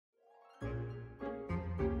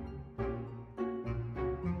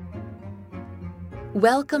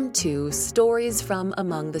Welcome to Stories from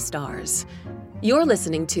Among the Stars. You're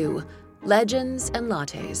listening to Legends and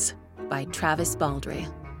Lattes by Travis Baldry.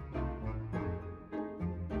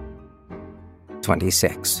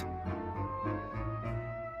 26.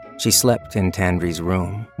 She slept in Tandri's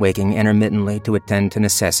room, waking intermittently to attend to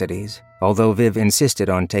necessities, although Viv insisted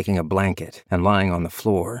on taking a blanket and lying on the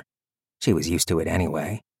floor. She was used to it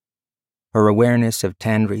anyway. Her awareness of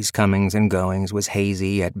Tandri's comings and goings was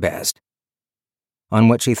hazy at best. On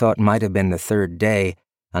what she thought might have been the third day,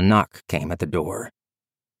 a knock came at the door.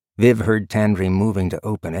 Viv heard Tandri moving to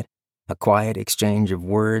open it, a quiet exchange of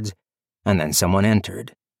words, and then someone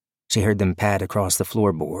entered. She heard them pad across the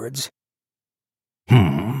floorboards.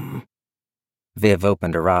 Viv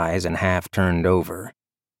opened her eyes and half turned over.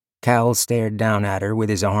 Cal stared down at her with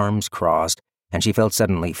his arms crossed, and she felt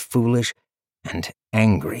suddenly foolish and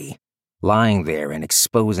angry, lying there and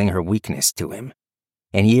exposing her weakness to him.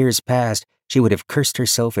 In years past, she would have cursed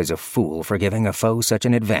herself as a fool for giving a foe such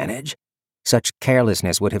an advantage. Such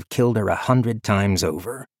carelessness would have killed her 100 times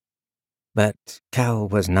over. But Cal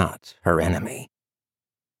was not her enemy.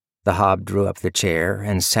 The hob drew up the chair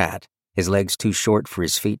and sat, his legs too short for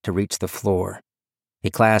his feet to reach the floor. He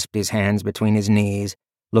clasped his hands between his knees,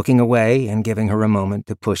 looking away and giving her a moment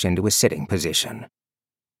to push into a sitting position.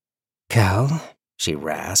 "Cal?" she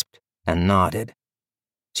rasped, and nodded.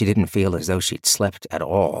 She didn't feel as though she'd slept at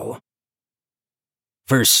all.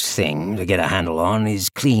 "First thing to get a handle on is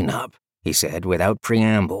cleanup," he said without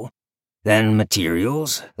preamble. "Then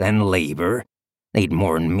materials, then labor. Need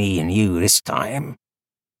more'n me and you this time."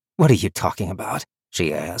 "What are you talking about?"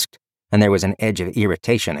 she asked, and there was an edge of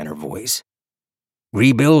irritation in her voice.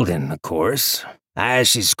 "Rebuilding, of course.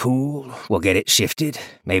 Ash is cool, we'll get it shifted.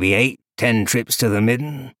 Maybe 8-10 trips to the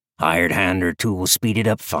midden. Hired hand or two will speed it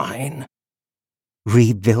up fine."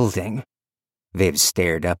 "Rebuilding?" Viv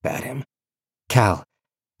stared up at him. "Cal,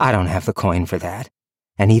 I don't have the coin for that.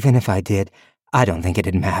 And even if I did, I don't think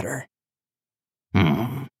it'd matter."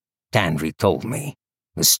 Tandri told me.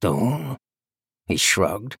 The stone?" He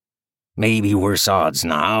shrugged. "Maybe worse odds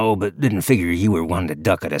now, but didn't figure you were one to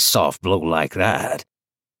duck at a soft blow like that."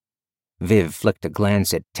 Viv flicked a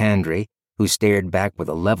glance at Tandri, who stared back with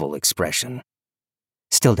a level expression.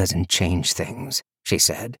 "Still doesn't change things," she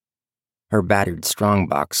said. Her battered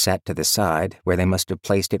strongbox sat to the side, where they must have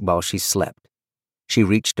placed it while she slept. She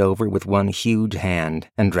reached over with one huge hand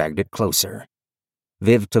and dragged it closer.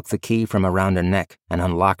 Viv took the key from around her neck and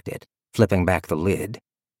unlocked it, flipping back the lid.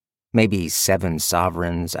 Maybe 7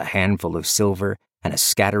 sovereigns, a handful of silver, and a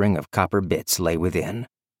scattering of copper bits lay within.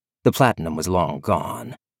 The platinum was long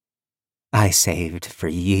gone. "I saved for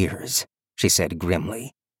years," she said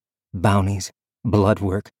grimly. "Bounties, blood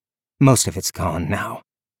work, most of it's gone now."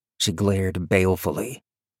 She glared balefully.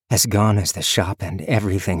 "As gone as the shop and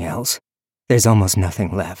everything else. There's almost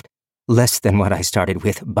nothing left. Less than what I started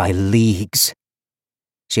with by leagues."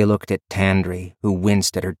 She looked at Tandri, who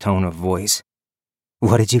winced at her tone of voice.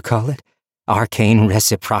 "What did you call it? Arcane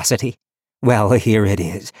reciprocity? Well, here it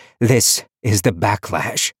is. This is the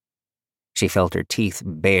backlash." She felt her teeth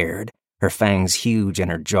bared, her fangs huge in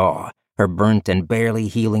her jaw, her burnt and barely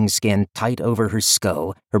healing skin tight over her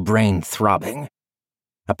skull, her brain throbbing.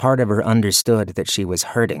 A part of her understood that she was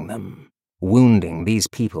hurting them, wounding these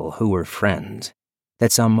people who were friends,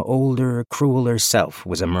 that some older, crueler self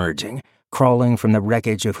was emerging, crawling from the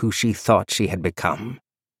wreckage of who she thought she had become.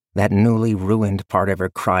 That newly ruined part of her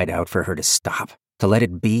cried out for her to stop, to let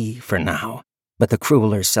it be for now. But the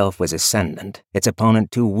crueler self was ascendant, its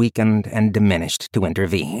opponent too weakened and diminished to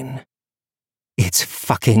intervene. "It's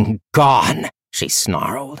fucking gone," she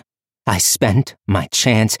snarled. "I spent my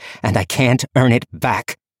chance, and I can't earn it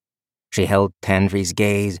back." She held Tandri's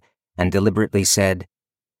gaze and deliberately said,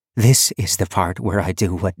 "This is the part where I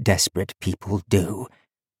do what desperate people do.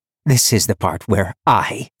 This is the part where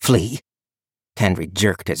I flee." Tandri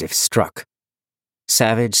jerked as if struck.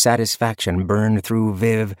 Savage satisfaction burned through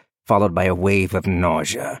Viv, followed by a wave of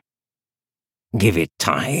nausea. "Give it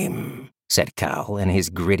time," said Cal in his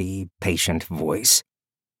gritty, patient voice.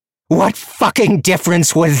 "What fucking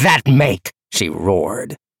difference would that make?" she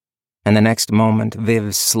roared. And the next moment,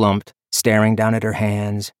 Viv slumped, staring down at her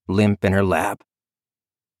hands, limp in her lap.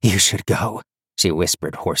 "You should go," she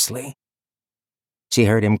whispered hoarsely. She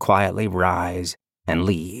heard him quietly rise and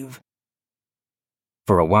leave.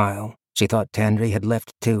 For a while, she thought Tandri had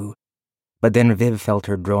left too, but then Viv felt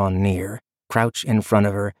her draw near, crouch in front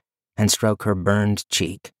of her, and stroke her burned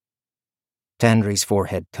cheek. Tandri's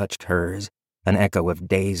forehead touched hers, an echo of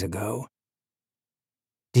days ago.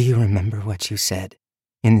 "Do you remember what you said,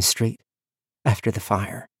 in the street, after the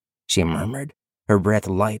fire?" she murmured, her breath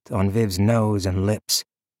light on Viv's nose and lips.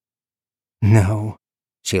 "No,"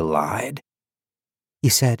 she lied. You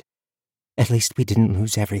said, at least we didn't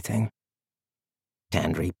lose everything.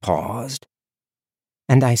 Tandri paused.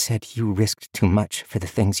 And I said you risked too much for the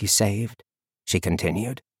things you saved, she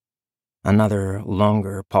continued. Another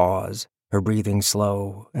longer pause, her breathing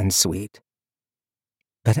slow and sweet.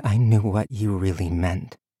 But I knew what you really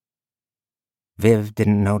meant. Viv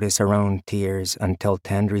didn't notice her own tears until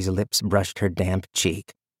Tandri's lips brushed her damp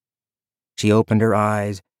cheek. She opened her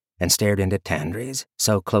eyes and stared into Tandri's,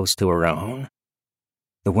 so close to her own.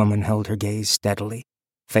 The woman held her gaze steadily,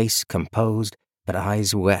 face composed, but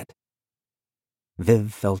eyes wet.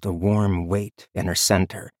 Viv felt a warm weight in her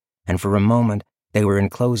center, and for a moment they were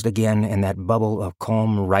enclosed again in that bubble of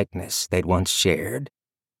calm rightness they'd once shared.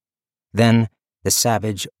 Then the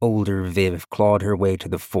savage, older Viv clawed her way to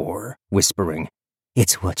the fore, whispering,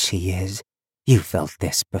 It's what she is. You felt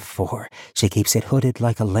this before. She keeps it hooded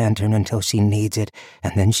like a lantern until she needs it,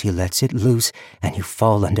 and then she lets it loose, and you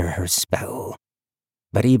fall under her spell.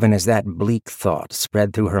 But even as that bleak thought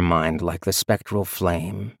spread through her mind like the spectral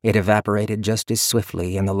flame, it evaporated just as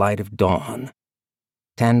swiftly in the light of dawn.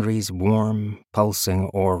 Tandri's warm, pulsing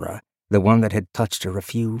aura, the one that had touched her a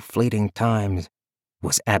few fleeting times,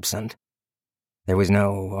 was absent. There was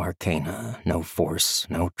no arcana, no force,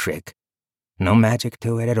 no trick, no magic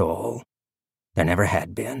to it at all. There never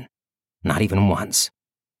had been, not even once.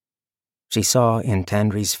 She saw in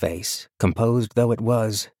Tandri's face, composed though it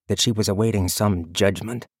was, that she was awaiting some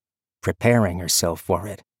judgment, preparing herself for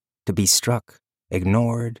it, to be struck,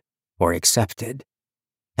 ignored, or accepted,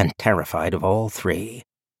 and terrified of all three.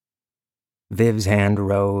 Viv's hand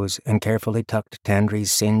rose and carefully tucked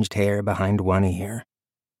Tandri's singed hair behind one ear.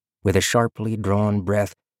 With a sharply drawn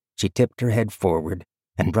breath, she tipped her head forward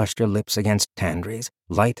and brushed her lips against Tandri's,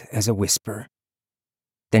 light as a whisper.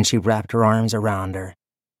 Then she wrapped her arms around her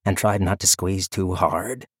and tried not to squeeze too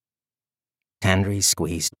hard. Tandri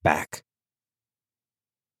squeezed back.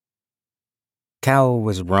 Cal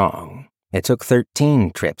was wrong. It took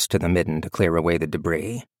 13 trips to the midden to clear away the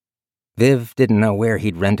debris. Viv didn't know where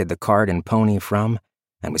he'd rented the cart and pony from,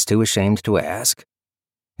 and was too ashamed to ask.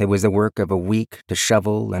 It was the work of a week to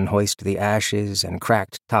shovel and hoist the ashes and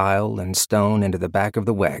cracked tile and stone into the back of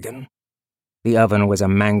the wagon. The oven was a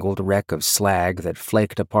mangled wreck of slag that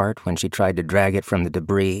flaked apart when she tried to drag it from the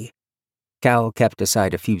debris. Cal kept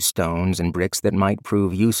aside a few stones and bricks that might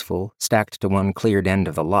prove useful, stacked to one cleared end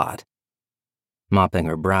of the lot. Mopping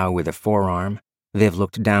her brow with a forearm, Viv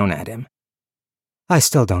looked down at him. I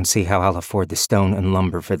still don't see how I'll afford the stone and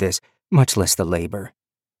lumber for this, much less the labor.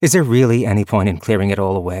 Is there really any point in clearing it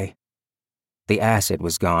all away? The acid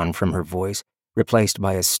was gone from her voice, replaced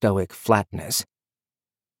by a stoic flatness.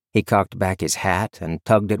 He cocked back his hat and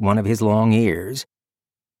tugged at one of his long ears.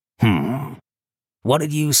 What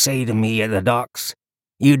did you say to me at the docks?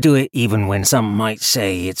 You do it even when some might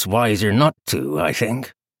say it's wiser not to, I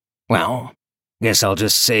think. Well, guess I'll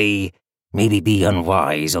just say, maybe be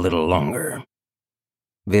unwise a little longer.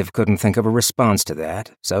 Viv couldn't think of a response to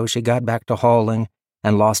that, so she got back to hauling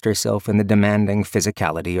and lost herself in the demanding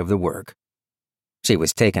physicality of the work. She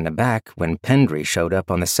was taken aback when Pendry showed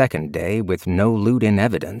up on the second day with no loot in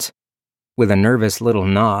evidence. With a nervous little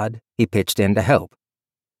nod, he pitched in to help.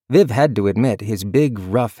 Viv had to admit his big,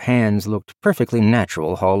 rough hands looked perfectly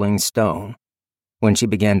natural hauling stone. When she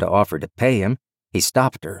began to offer to pay him, he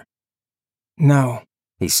stopped her. No,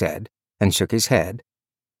 he said, and shook his head.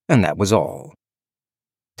 And that was all.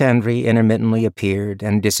 Tandri intermittently appeared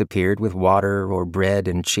and disappeared with water or bread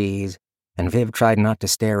and cheese, and Viv tried not to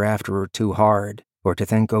stare after her too hard or to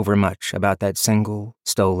think overmuch about that single,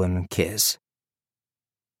 stolen kiss.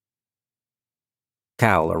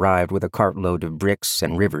 Cal arrived with a cartload of bricks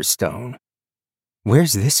and river stone.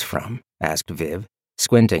 Where's this from? Asked Viv,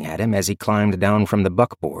 squinting at him as he climbed down from the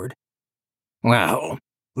buckboard. Well,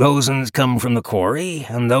 those uns come from the quarry,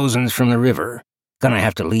 and those uns from the river. Gonna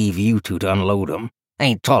have to leave you two to unload 'em.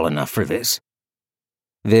 Ain't tall enough for this.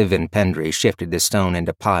 Viv and Pendry shifted the stone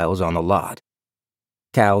into piles on the lot.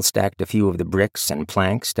 Cal stacked a few of the bricks and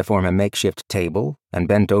planks to form a makeshift table and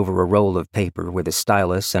bent over a roll of paper with a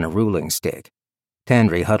stylus and a ruling stick.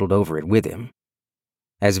 Tandri huddled over it with him.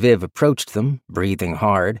 As Viv approached them, breathing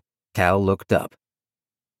hard, Cal looked up.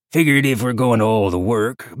 Figured if we're going to all the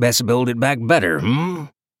work, best build it back better,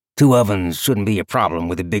 2 ovens shouldn't be a problem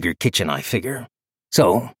with a bigger kitchen, I figure.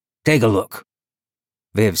 So, take a look.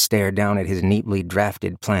 Viv stared down at his neatly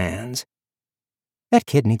drafted plans. That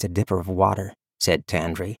kid needs a dipper of water, said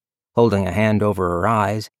Tandri, holding a hand over her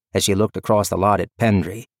eyes as she looked across the lot at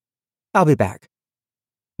Pendry. I'll be back.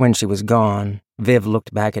 When she was gone, Viv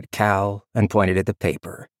looked back at Cal and pointed at the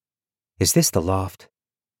paper. Is this the loft?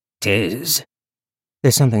 'Tis.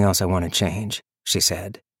 There's something else I want to change. she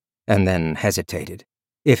said, and then hesitated.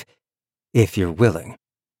 If you're willing."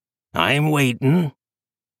 "I'm waitin'."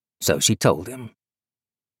 So she told him.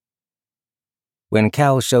 When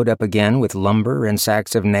Cal showed up again with lumber and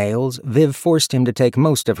sacks of nails, Viv forced him to take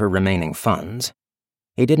most of her remaining funds.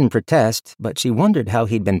 He didn't protest, but she wondered how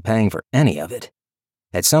he'd been paying for any of it.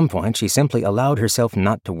 At some point, she simply allowed herself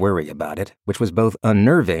not to worry about it, which was both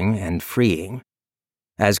unnerving and freeing.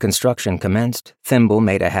 As construction commenced, Thimble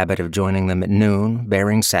made a habit of joining them at noon,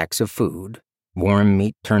 bearing sacks of food, warm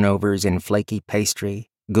meat turnovers in flaky pastry,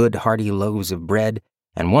 good hearty loaves of bread,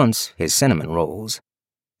 and once his cinnamon rolls.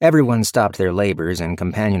 Everyone stopped their labors and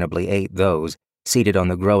companionably ate those, seated on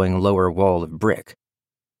the growing lower wall of brick.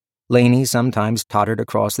 Lainey sometimes tottered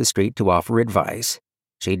across the street to offer advice.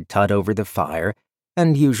 She'd tut over the fire,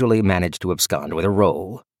 and usually managed to abscond with a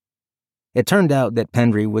roll. It turned out that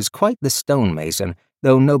Pendry was quite the stonemason,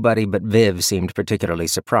 though nobody but Viv seemed particularly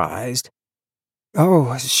surprised.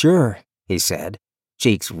 "Oh, sure," he said,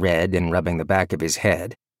 cheeks red and rubbing the back of his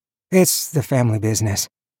head. "It's the family business."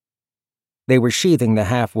 They were sheathing the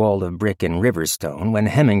half-wall of brick in Riverstone when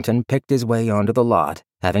Hemington picked his way onto the lot,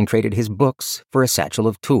 having traded his books for a satchel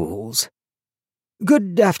of tools.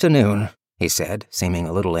 "Good afternoon," he said, seeming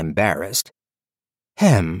a little embarrassed.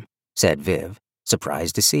 "Hem," said Viv,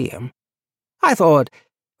 surprised to see him. I thought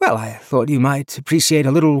you might appreciate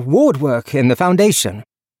a little ward work in the foundation."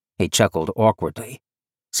 He chuckled awkwardly.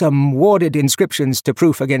 "Some warded inscriptions to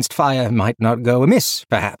proof against fire might not go amiss,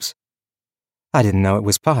 perhaps." "I didn't know it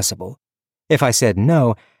was possible. If I said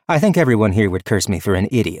no, I think everyone here would curse me for an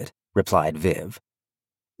idiot," replied Viv.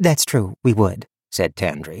 "That's true, we would," said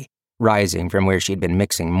Tandry, rising from where she'd been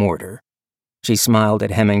mixing mortar. She smiled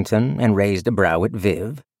at Hemington and raised a brow at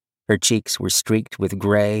Viv. Her cheeks were streaked with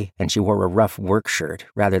gray, and she wore a rough work shirt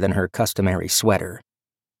rather than her customary sweater.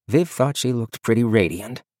 Viv thought she looked pretty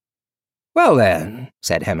radiant. "Well then,"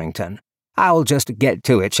 said Hemington, "I'll just get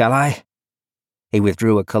to it, shall I?" He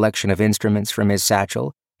withdrew a collection of instruments from his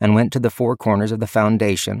satchel and went to the four corners of the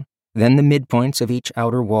foundation, then the midpoints of each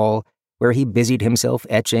outer wall, where he busied himself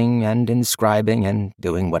etching and inscribing and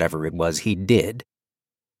doing whatever it was he did.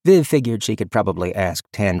 Viv figured she could probably ask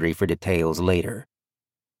Tandry for details later.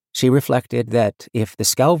 She reflected that if the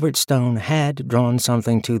Scalvert stone had drawn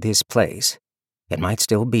something to this place, it might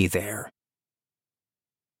still be there.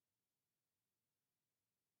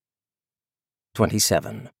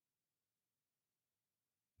 27.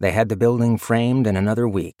 They had the building framed in another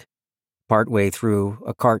week. Partway through,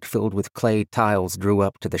 a cart filled with clay tiles drew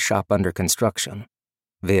up to the shop under construction.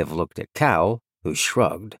 Viv looked at Cal, who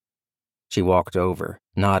shrugged. She walked over,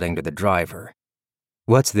 nodding to the driver.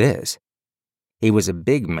 "What's this?" He was a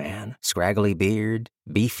big man, scraggly beard,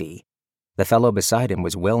 beefy. The fellow beside him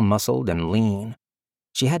was well-muscled and lean.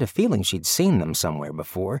 She had a feeling she'd seen them somewhere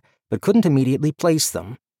before, but couldn't immediately place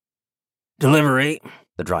them. "Delivery,"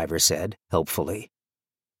 the driver said, helpfully.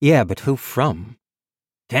 "Yeah, but who from?"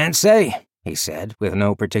 "Can't say," he said, with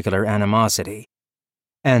no particular animosity.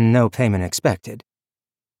 "And no payment expected."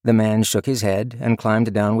 The man shook his head and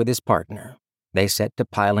climbed down with his partner. They set to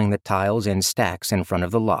piling the tiles in stacks in front of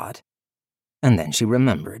the lot. And then she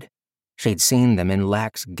remembered. She'd seen them in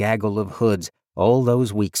Lack's gaggle of hoods all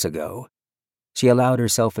those weeks ago. She allowed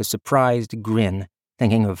herself a surprised grin,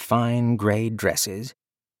 thinking of fine gray dresses.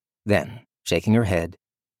 Then, shaking her head,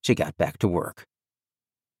 she got back to work.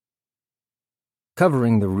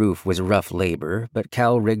 Covering the roof was rough labor, but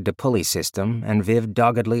Cal rigged a pulley system and Viv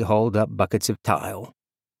doggedly hauled up buckets of tile.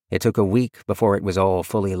 It took a week before it was all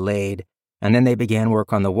fully laid, and then they began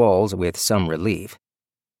work on the walls with some relief.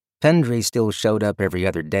 Pendry still showed up every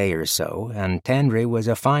other day or so, and Tandry was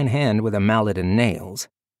a fine hand with a mallet and nails.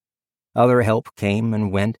 Other help came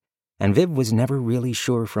and went, and Viv was never really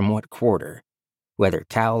sure from what quarter. Whether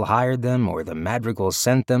Cal hired them or the Madrigals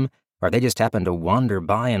sent them, or they just happened to wander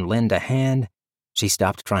by and lend a hand, she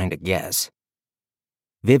stopped trying to guess.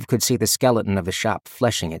 Viv could see the skeleton of the shop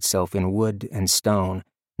fleshing itself in wood and stone,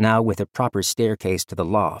 now with a proper staircase to the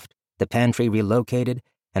loft, the pantry relocated,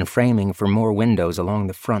 and framing for more windows along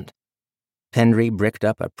the front. Pendry bricked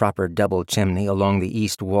up a proper double chimney along the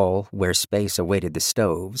east wall where space awaited the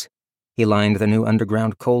stoves. He lined the new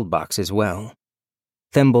underground cold box as well.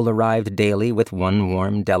 Thimble arrived daily with one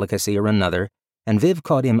warm delicacy or another, and Viv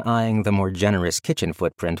caught him eyeing the more generous kitchen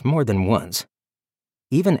footprint more than once.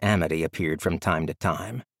 Even Amity appeared from time to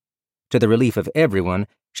time. To the relief of everyone,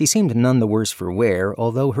 she seemed none the worse for wear,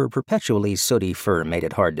 although her perpetually sooty fur made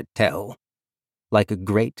it hard to tell. Like a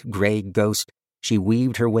great gray ghost, she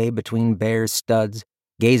weaved her way between bare studs,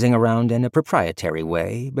 gazing around in a proprietary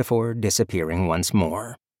way before disappearing once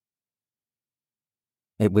more.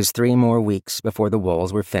 It was 3 more weeks before the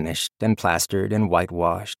walls were finished and plastered and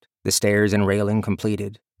whitewashed, the stairs and railing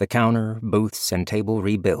completed, the counter, booths, and table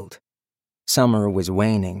rebuilt. Summer was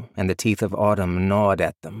waning, and the teeth of autumn gnawed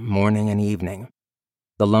at them morning and evening.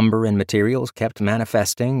 The lumber and materials kept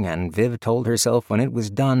manifesting, and Viv told herself when it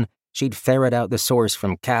was done, she'd ferret out the source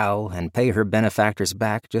from Cal and pay her benefactors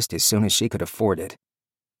back just as soon as she could afford it.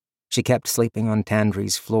 She kept sleeping on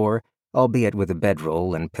Tandree's floor, albeit with a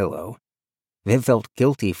bedroll and pillow. Viv felt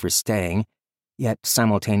guilty for staying, yet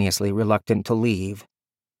simultaneously reluctant to leave.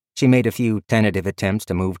 She made a few tentative attempts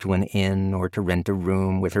to move to an inn or to rent a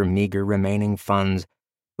room with her meager remaining funds,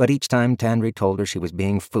 but each time Tandree told her she was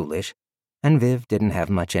being foolish, and Viv didn't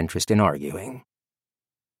have much interest in arguing.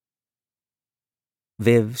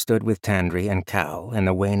 Viv stood with Tandree and Cal in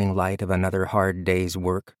the waning light of another hard day's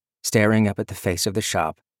work, staring up at the face of the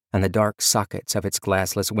shop and the dark sockets of its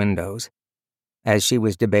glassless windows. As she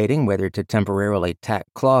was debating whether to temporarily tack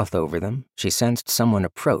cloth over them, she sensed someone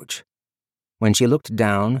approach. When she looked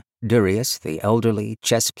down, Durius, the elderly,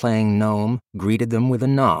 chess-playing gnome, greeted them with a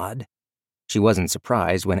nod. She wasn't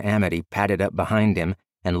surprised when Amity padded up behind him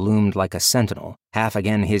and loomed like a sentinel, half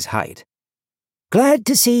again his height. "Glad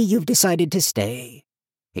to see you've decided to stay."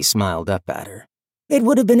 He smiled up at her. "It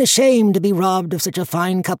would have been a shame to be robbed of such a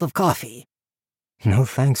fine cup of coffee." "No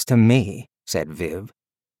thanks to me," said Viv.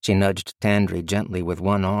 She nudged Tandree gently with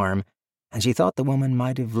one arm, and she thought the woman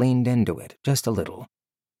might have leaned into it just a little.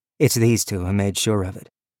 "It's these two who made sure of it."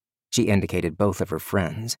 She indicated both of her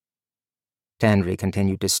friends. Tandree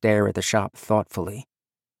continued to stare at the shop thoughtfully.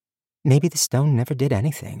 "Maybe the stone never did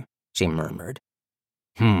anything," she murmured.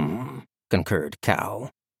 Concurred Cal.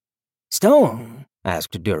 "Stone?"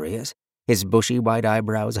 asked Durius, his bushy white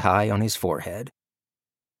eyebrows high on his forehead.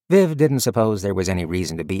 Viv didn't suppose there was any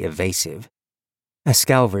reason to be evasive. "A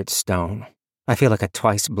Scalvert stone. I feel like a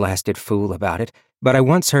twice-blasted fool about it, but I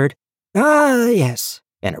once heard—" "Ah, yes,"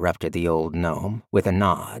 interrupted the old gnome with a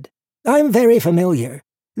nod. "I'm very familiar.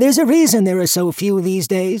 There's a reason there are so few these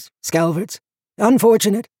days, Scalverts.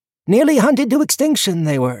 Unfortunate. Nearly hunted to extinction,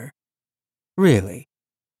 they were." "Really?"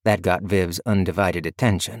 That got Viv's undivided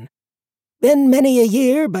attention. "Been many a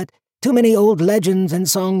year, but too many old legends and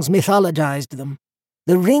songs mythologized them.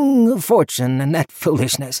 The ring of fortune and that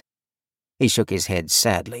foolishness." He shook his head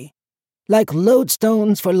sadly. "Like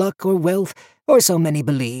lodestones for luck or wealth, or so many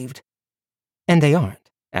believed." "And they aren't?"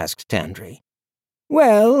 asked Tandree.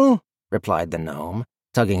 "Well," replied the gnome,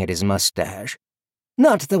 tugging at his mustache,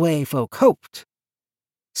 "not the way folk hoped."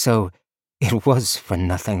 "So it was for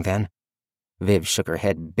nothing, then?" Viv shook her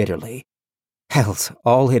head bitterly. "Hells,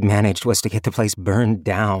 all he'd managed was to get the place burned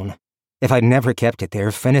down. If I'd never kept it there,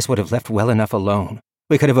 Finnis would have left well enough alone.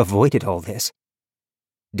 We could have avoided all this."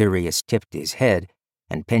 Durius tipped his head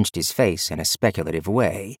and pinched his face in a speculative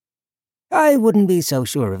way. "I wouldn't be so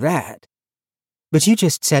sure of that." "But you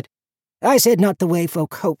just said—" "I said not the way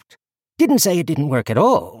folk hoped. Didn't say it didn't work at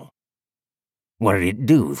all." "What did it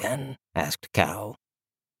do, then?" asked Cal.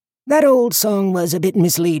 "That old song was a bit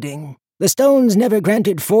misleading. The stones never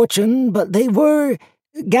granted fortune, but they were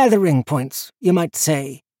gathering points, you might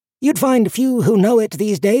say. You'd find few who know it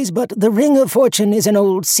these days, but the ring of fortune is an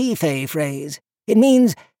old sea fae phrase. It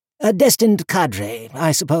means a destined cadre,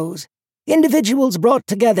 I suppose. Individuals brought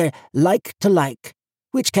together like to like,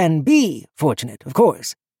 which can be fortunate, of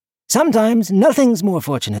course. Sometimes nothing's more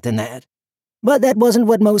fortunate than that. But that wasn't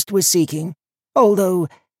what most were seeking, although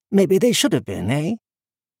maybe they should have been, eh?"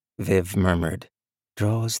 Viv murmured,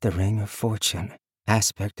 "Draws the ring of fortune,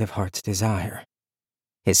 aspect of heart's desire."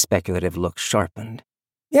 His speculative look sharpened.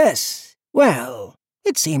 "Yes, well,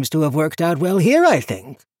 it seems to have worked out well here, I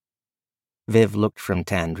think." Viv looked from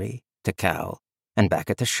Tandree to Cal and back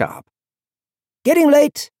at the shop. "Getting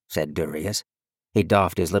late," said Durius. He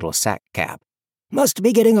doffed his little sack cap. "Must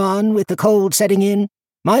be getting on with the cold setting in.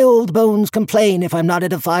 My old bones complain if I'm not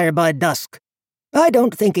at a fire by dusk. I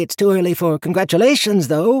don't think it's too early for congratulations,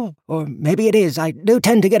 though, or maybe it is. I do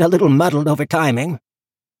tend to get a little muddled over timing."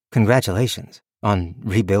 "Congratulations? On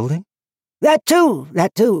rebuilding?" That too.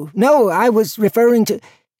 No, I was referring to—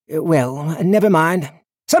 well, never mind.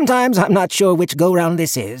 Sometimes I'm not sure which go-round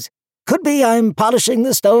this is. Could be I'm polishing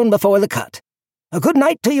the stone before the cut. A good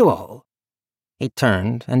night to you all." He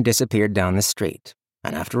turned and disappeared down the street,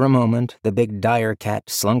 and after a moment, the big Dyer cat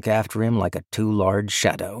slunk after him like a too large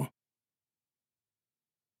shadow.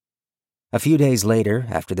 A few days later,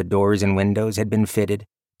 after the doors and windows had been fitted,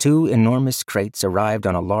 2 enormous crates arrived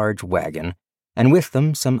on a large wagon, and with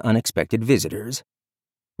them some unexpected visitors.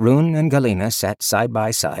 Rune and Galena sat side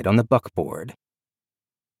by side on the buckboard.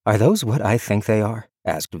 "Are those what I think they are?"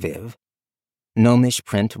 asked Viv. Gnomish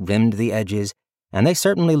print rimmed the edges, and they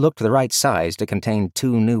certainly looked the right size to contain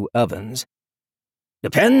 2 new ovens.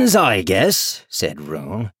 "Depends, I guess," said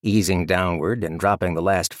Rune, easing downward and dropping the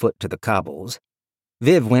last foot to the cobbles.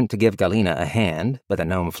 Viv went to give Galena a hand, but the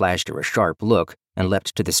gnome flashed her a sharp look and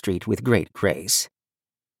leapt to the street with great grace.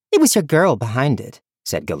 "It was your girl behind it,"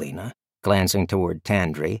 said Galena, glancing toward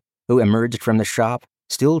Tandry, who emerged from the shop,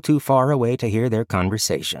 still too far away to hear their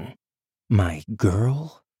conversation. "My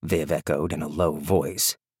girl?" Viv echoed in a low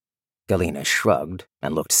voice. Galena shrugged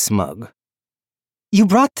and looked smug. "You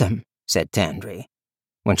brought them," said Tandry.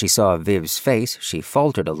 When she saw Viv's face, she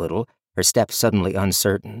faltered a little, her step suddenly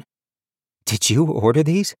uncertain. "Did you order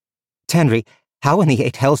these? Tandry, how in the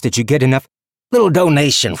 8 hells did you get enough—" "Little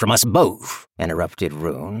donation from us both," interrupted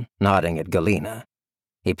Rune, nodding at Galena.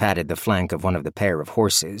 He patted the flank of one of the pair of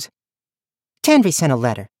horses. "Tandry sent a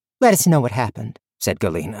letter. Let us know what happened," said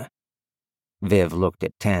Galena. Viv looked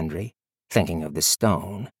at Tandry, thinking of the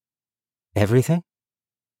stone. "Everything?"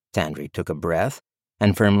 Tandry took a breath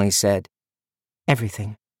and firmly said,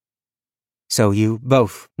 "Everything." "So you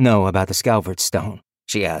both know about the Scalvert stone?"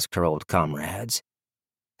 she asked her old comrades.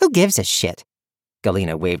 "Who gives a shit?"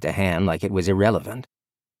 Galena waved a hand like it was irrelevant.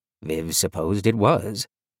 Viv supposed it was.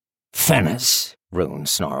 "Fennis," Rune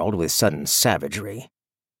snarled with sudden savagery.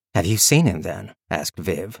 "Have you seen him, then?" asked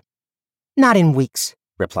Viv. "Not in weeks,"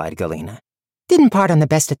 replied Galena. "Didn't part on the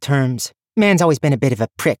best of terms. Man's always been a bit of a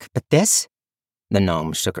prick, but this?" The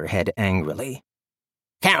gnome shook her head angrily.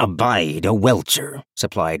 "Can't abide a welcher,"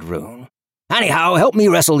 supplied Rune. "Anyhow, help me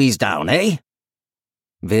wrestle these down, eh?"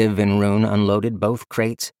 Viv and Rune unloaded both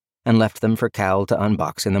crates and left them for Cal to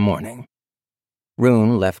unbox in the morning.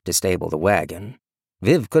 Rune left to stable the wagon.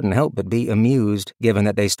 Viv couldn't help but be amused, given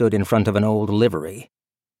that they stood in front of an old livery.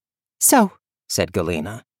 "So," said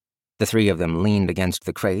Galena. The 3 of them leaned against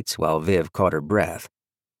the crates while Viv caught her breath.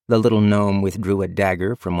 The little gnome withdrew a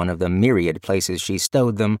dagger from one of the myriad places she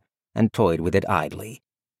stowed them and toyed with it idly.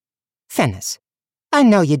 "Fennis, I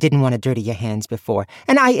know you didn't want to dirty your hands before,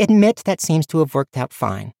 and I admit that seems to have worked out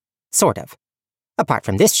fine. Sort of. Apart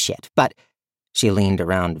from this shit, but—" She leaned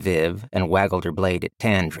around Viv and waggled her blade at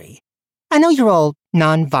Tandry. "I know you're all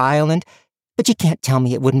non-violent, but you can't tell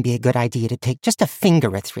me it wouldn't be a good idea to take just a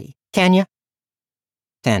finger or 3, can you?"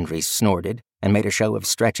 Tandry snorted and made a show of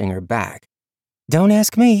stretching her back. "Don't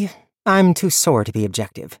ask me. I'm too sore to be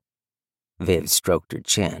objective." Viv stroked her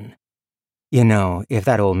chin. "You know, if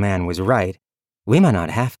that old man was right, we might not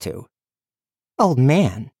have to." "Old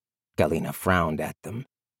man?" Galena frowned at them.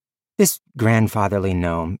 "This grandfatherly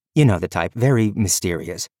gnome, you know the type, very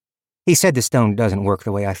mysterious. He said the stone doesn't work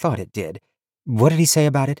the way I thought it did. What did he say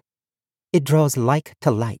about it?" "It draws like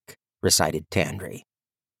to like," recited Tandry.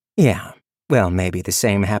 "Yeah, well, maybe the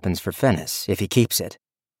same happens for Fennis, if he keeps it."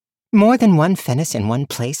 "More than one Fennis in one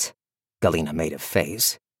place?" Galena made a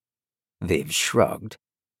face. Viv shrugged.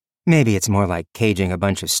 "Maybe it's more like caging a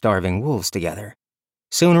bunch of starving wolves together.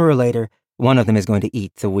 Sooner or later, one of them is going to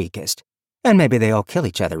eat the weakest, and maybe they all kill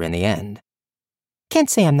each other in the end." "Can't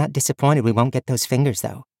say I'm not disappointed we won't get those fingers,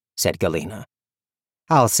 though," said Galena.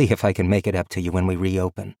 "I'll see if I can make it up to you when we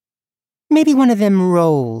reopen." "Maybe one of them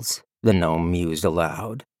rolls," the gnome mused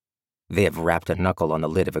aloud. Viv rapped a knuckle on the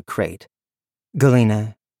lid of a crate.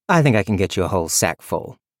 "Galena, I think I can get you a whole sack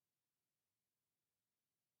full."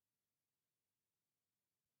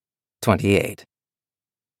 28.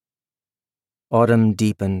 Autumn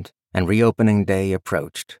deepened, and reopening day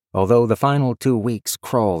approached, although the final 2 weeks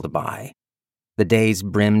crawled by. The days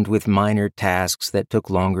brimmed with minor tasks that took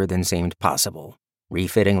longer than seemed possible.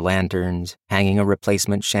 Refitting lanterns, hanging a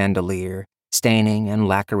replacement chandelier, staining and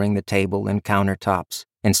lacquering the table and countertops,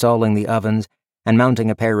 installing the ovens, and mounting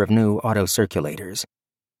a pair of new auto-circulators.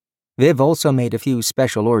 Viv also made a few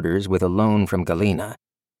special orders with a loan from Galena.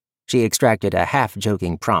 She extracted a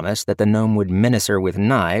half-joking promise that the gnome would menace her with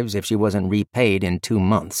knives if she wasn't repaid in 2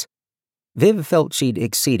 months. Viv felt she'd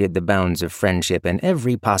exceeded the bounds of friendship in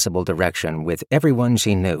every possible direction with everyone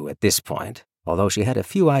she knew at this point, although she had a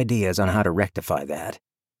few ideas on how to rectify that.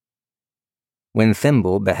 When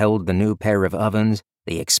Thimble beheld the new pair of ovens,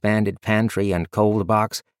 the expanded pantry and cold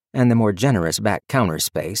box, and the more generous back counter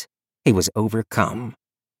space, he was overcome.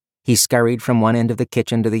 He scurried from one end of the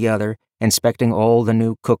kitchen to the other, inspecting all the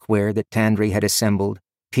new cookware that Tandry had assembled,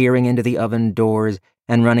 peering into the oven doors,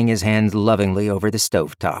 and running his hands lovingly over the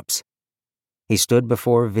stovetops. He stood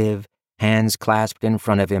before Viv, hands clasped in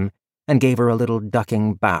front of him, and gave her a little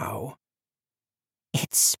ducking bow.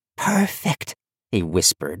 "It's perfect," he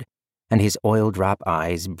whispered, and his oil-drop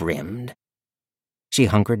eyes brimmed. She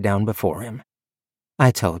hunkered down before him.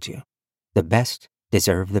 "I told you, the best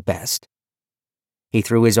deserve the best." He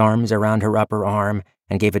threw his arms around her upper arm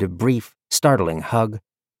and gave it a brief, startling hug,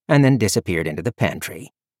 and then disappeared into the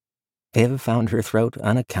pantry. Viv found her throat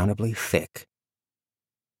unaccountably thick.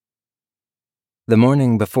 The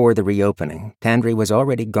morning before the reopening, Tandri was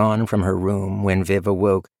already gone from her room when Viv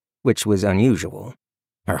awoke, which was unusual.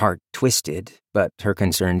 Her heart twisted, but her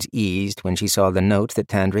concerns eased when she saw the note that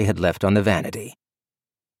Tandri had left on the vanity.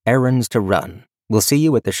 "Errands to run. We'll see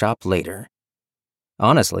you at the shop later."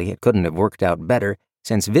 Honestly, it couldn't have worked out better,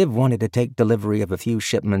 since Viv wanted to take delivery of a few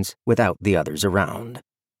shipments without the others around.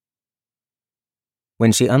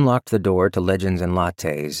 When she unlocked the door to Legends and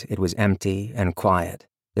Lattes, it was empty and quiet,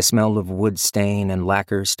 the smell of wood stain and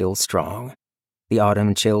lacquer still strong. The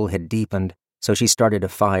autumn chill had deepened, so she started a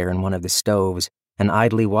fire in one of the stoves and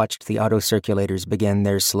idly watched the auto-circulators begin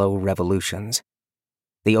their slow revolutions.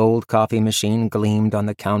 The old coffee machine gleamed on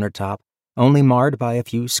the countertop, only marred by a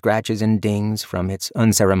few scratches and dings from its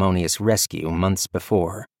unceremonious rescue months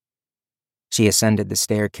before. She ascended the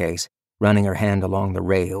staircase, running her hand along the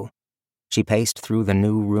rail. She paced through the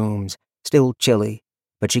new rooms, still chilly,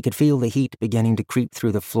 but she could feel the heat beginning to creep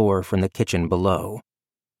through the floor from the kitchen below.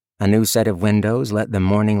 A new set of windows let the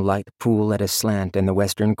morning light pool at a slant in the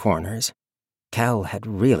western corners. Cal had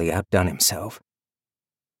really outdone himself.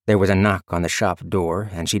 There was a knock on the shop door,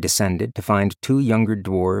 and she descended to find two younger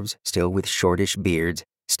dwarves, still with shortish beards,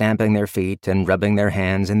 stamping their feet and rubbing their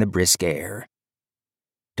hands in the brisk air.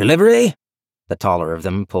 "Delivery?" The taller of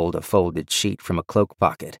them pulled a folded sheet from a cloak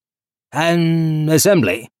pocket. "An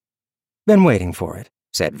assembly." "Been waiting for it,"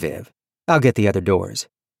 said Viv. "I'll get the other doors."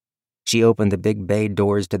 She opened the big bay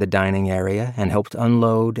doors to the dining area and helped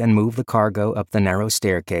unload and move the cargo up the narrow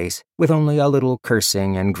staircase, with only a little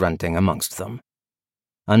cursing and grunting amongst them.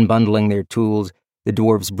 Unbundling their tools, the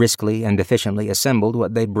dwarves briskly and efficiently assembled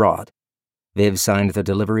what they'd brought. Viv signed the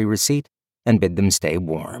delivery receipt and bid them stay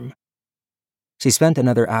warm. She spent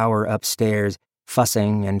another hour upstairs,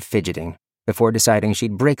 fussing and fidgeting, before deciding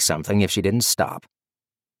she'd break something if she didn't stop.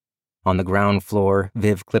 On the ground floor,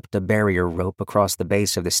 Viv clipped a barrier rope across the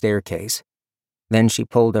base of the staircase. Then she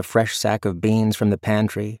pulled a fresh sack of beans from the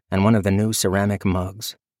pantry and one of the new ceramic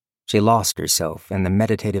mugs. She lost herself in the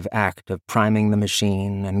meditative act of priming the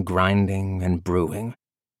machine and grinding and brewing.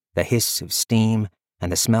 The hiss of steam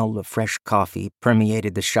and the smell of fresh coffee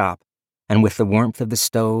permeated the shop, and with the warmth of the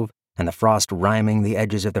stove and the frost rime the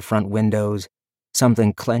edges of the front windows,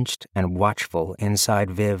 something clenched and watchful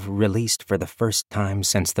inside Viv released for the first time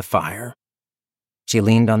since the fire. She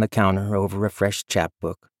leaned on the counter over a fresh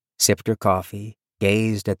chapbook, sipped her coffee,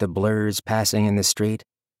 gazed at the blurs passing in the street,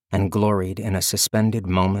 and gloried in a suspended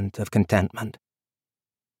moment of contentment.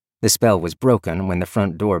 The spell was broken when the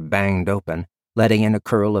front door banged open, letting in a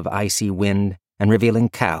curl of icy wind and revealing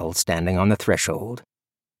Cal standing on the threshold.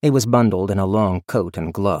 He was bundled in a long coat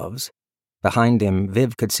and gloves. Behind him,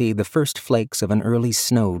 Viv could see the first flakes of an early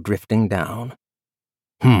snow drifting down.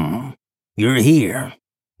 You're here.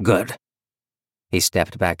 Good." He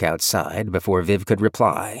stepped back outside before Viv could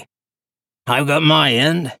reply. "I've got my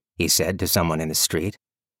end," he said to someone in the street,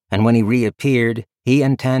 and when he reappeared, he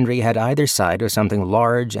and Tandri had either side of something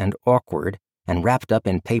large and awkward and wrapped up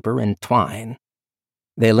in paper and twine.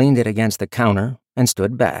 They leaned it against the counter and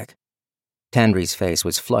stood back. Tandri's face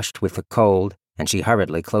was flushed with the cold, and she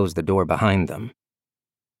hurriedly closed the door behind them.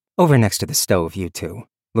 "Over next to the stove, you two.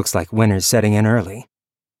 Looks like winter's setting in early."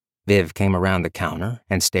 Viv came around the counter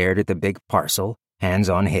and stared at the big parcel, hands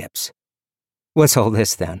on hips. "What's all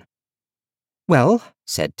this, then?" "Well,"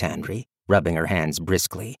 said Tandri, rubbing her hands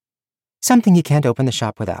briskly, "something you can't open the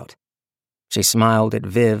shop without." She smiled at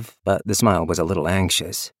Viv, but the smile was a little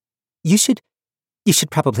anxious. You should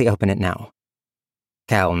probably open it now."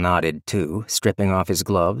 Cal nodded too, stripping off his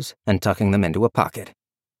gloves and tucking them into a pocket.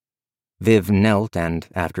 Viv knelt and,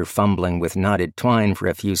 after fumbling with knotted twine for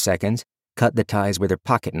a few seconds, cut the ties with her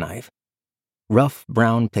pocket knife. Rough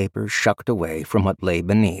brown paper shucked away from what lay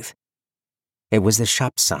beneath. It was the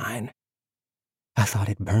shop sign. "I thought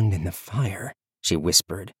it burned in the fire," she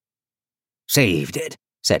whispered. "Saved it,"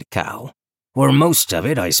 said Cal. "Or most of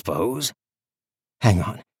it, I suppose." "Hang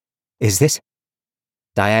on. Is this—"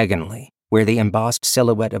 Diagonally, where the embossed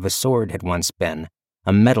silhouette of a sword had once been,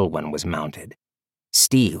 a metal one was mounted.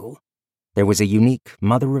 Steel. There was a unique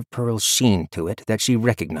mother-of-pearl sheen to it that she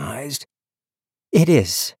recognized. "It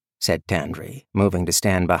is," said Tandri, moving to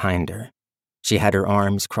stand behind her. She had her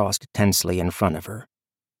arms crossed tensely in front of her.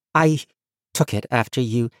 "I took it after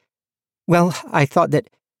you— Well, I thought that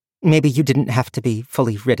maybe you didn't have to be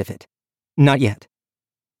fully rid of it. Not yet."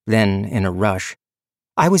 Then, in a rush,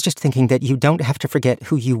 "I was just thinking that you don't have to forget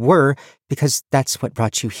who you were, because that's what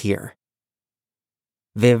brought you here."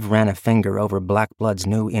 Viv ran a finger over Blackblood's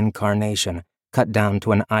new incarnation, cut down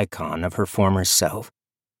to an icon of her former self.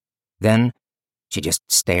 Then, She just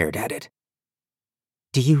stared at it.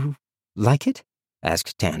 Do you like it?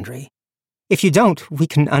 Asked Tandri. If you don't, we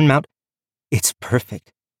can unmount. It's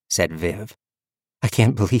perfect, said Viv. I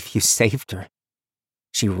can't believe you saved her.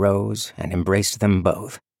 She rose and embraced them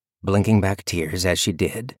both, blinking back tears as she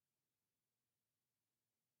did.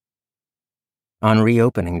 On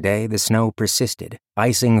reopening day, the snow persisted,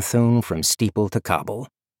 icing Thun from steeple to cobble.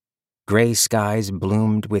 Gray skies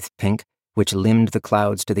bloomed with pink, which limned the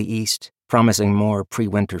clouds to the east, promising more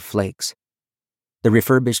pre-winter flakes. The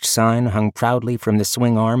refurbished sign hung proudly from the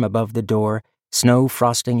swing arm above the door, snow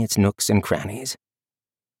frosting its nooks and crannies.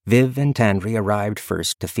 Viv and Tandri arrived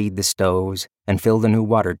first to feed the stoves and fill the new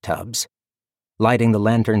water tubs. Lighting the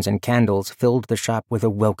lanterns and candles filled the shop with a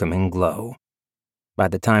welcoming glow. By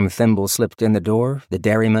the time Thimble slipped in the door, the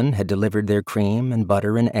dairymen had delivered their cream and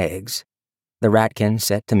butter and eggs. The Ratkin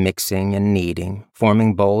set to mixing and kneading,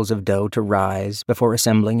 forming bowls of dough to rise before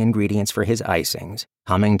assembling ingredients for his icings,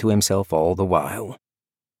 humming to himself all the while.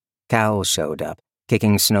 Cal showed up,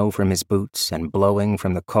 kicking snow from his boots and blowing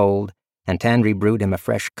from the cold, and Tandri brewed him a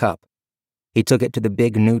fresh cup. He took it to the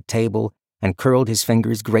big new table and curled his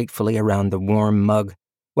fingers gratefully around the warm mug,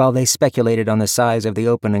 while they speculated on the size of the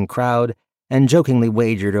opening crowd and jokingly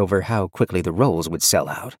wagered over how quickly the rolls would sell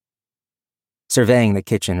out. Surveying the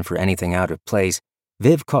kitchen for anything out of place,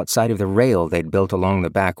 Viv caught sight of the rail they'd built along the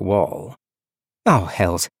back wall. Oh,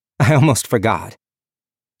 hells, I almost forgot.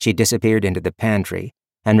 She disappeared into the pantry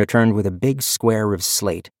and returned with a big square of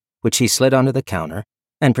slate, which she slid onto the counter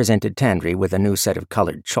and presented Tandri with a new set of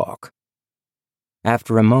colored chalk.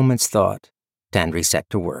 After a moment's thought, Tandri set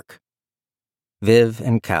to work. Viv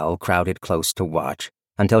and Cal crowded close to watch,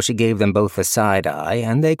 until she gave them both a side-eye,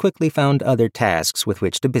 and they quickly found other tasks with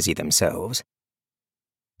which to busy themselves.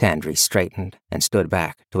 Tandri straightened and stood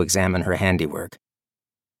back to examine her handiwork.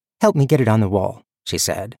 Help me get it on the wall, she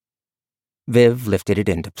said. Viv lifted it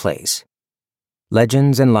into place.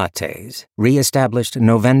 Legends and Lattes, re-established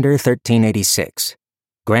November 1386.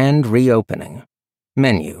 Grand reopening.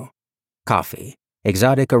 Menu. Coffee,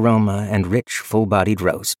 exotic aroma and rich full-bodied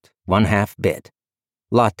roast, 1/2 bit.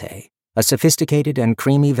 Latte, a sophisticated and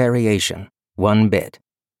creamy variation, 1 bit.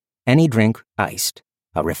 Any drink iced,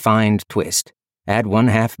 a refined twist, add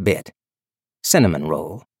 1/2 bit. Cinnamon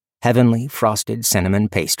roll, heavenly frosted cinnamon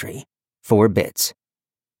pastry, 4 bits.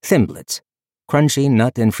 Thimblets, crunchy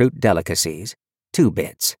nut and fruit delicacies, 2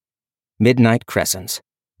 bits. Midnight crescents,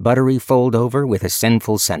 buttery fold-over with a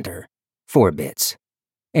sinful center, 4 bits.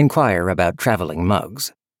 Inquire about traveling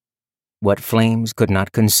mugs. What flames could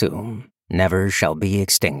not consume never shall be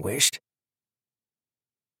extinguished.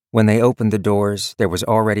 When they opened the doors, there was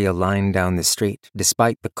already a line down the street,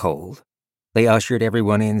 despite the cold. They ushered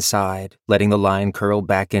everyone inside, letting the line curl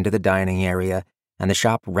back into the dining area, and the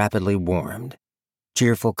shop rapidly warmed.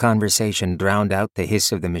 Cheerful conversation drowned out the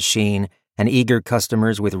hiss of the machine, and eager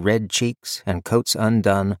customers with red cheeks and coats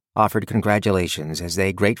undone offered congratulations as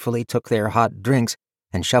they gratefully took their hot drinks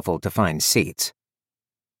and shuffled to find seats.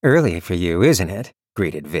 Early for you, isn't it?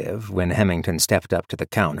 Greeted Viv when Hemington stepped up to the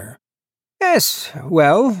counter. Yes,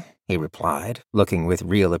 well, he replied, looking with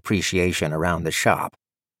real appreciation around the shop.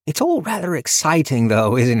 It's all rather exciting,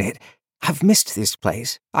 though, isn't it? I've missed this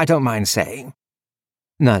place, I don't mind saying.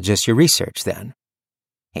 Not just your research, then.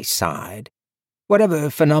 He sighed. Whatever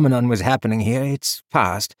phenomenon was happening here, it's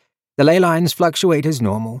past. The ley lines fluctuate as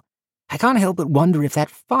normal. I can't help but wonder if that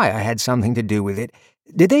fire had something to do with it.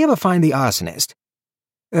 Did they ever find the arsonist?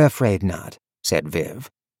 Afraid not, said Viv.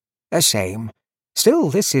 A shame. Still,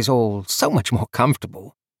 this is all so much more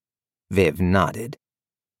comfortable. Viv nodded.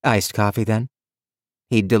 Iced coffee, then?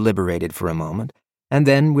 He deliberated for a moment, and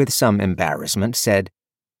then, with some embarrassment, said,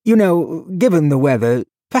 You know, given the weather,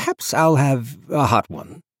 perhaps I'll have a hot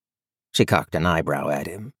one. She cocked an eyebrow at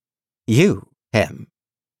him. You, Hem.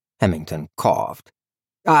 Hemington coughed.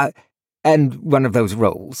 And one of those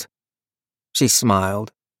rolls. She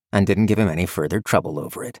smiled and didn't give him any further trouble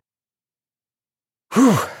over it.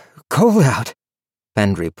 Whew, cold out.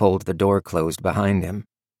 Pendry pulled the door closed behind him.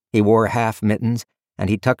 He wore half mittens, and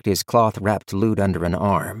he tucked his cloth-wrapped lute under an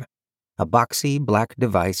arm. A boxy black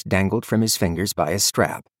device dangled from his fingers by a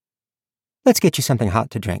strap. Let's get you something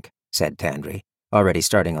hot to drink, said Tandri, already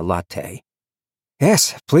starting a latte.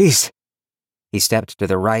 Yes, please. He stepped to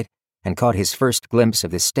the right and caught his first glimpse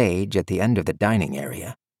of the stage at the end of the dining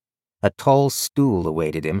area. A tall stool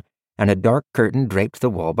awaited him, and a dark curtain draped the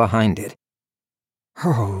wall behind it.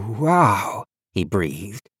 Oh, wow, he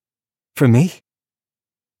breathed. For me?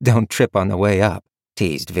 Don't trip on the way up,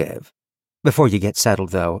 teased Viv. Before you get settled,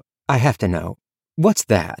 though, I have to know. What's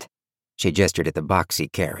that? She gestured at the box he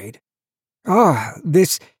carried.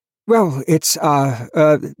 This Well, it's,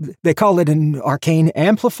 they call it an arcane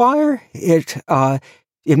amplifier.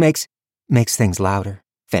 It makes things louder,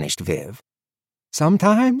 finished Viv.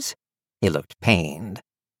 Sometimes? He looked pained.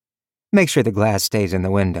 Make sure the glass stays in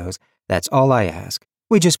the windows. That's all I ask.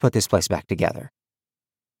 We just put this place back together.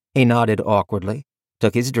 He nodded awkwardly,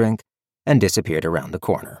 took his drink, and disappeared around the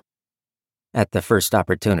corner. At the first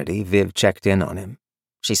opportunity, Viv checked in on him.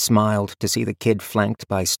 She smiled to see the kid flanked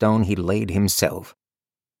by Stone he'd laid himself.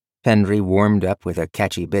 Pendry warmed up with a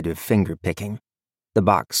catchy bit of finger-picking. The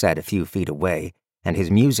box sat a few feet away, and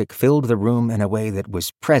his music filled the room in a way that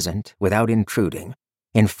was present without intruding,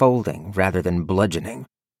 enfolding rather than bludgeoning.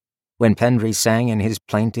 When Pendry sang in his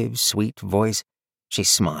plaintive, sweet voice, she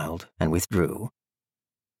smiled and withdrew.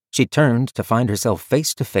 She turned to find herself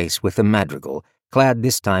face to face with the madrigal, clad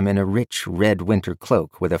this time in a rich red winter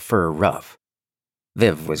cloak with a fur ruff.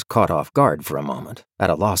 Viv was caught off guard for a moment, at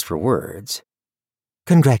a loss for words.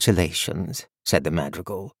 "Congratulations," said the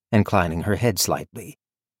madrigal, inclining her head slightly.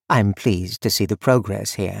 "I'm pleased to see the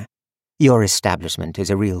progress here. Your establishment is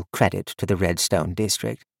a real credit to the Redstone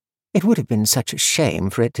district. It would have been such a shame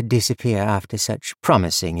for it to disappear after such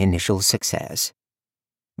promising initial success."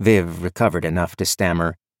 Viv recovered enough to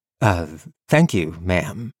stammer, Thank you,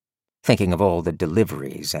 ma'am." Thinking of all the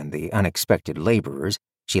deliveries and the unexpected laborers,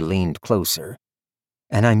 she leaned closer.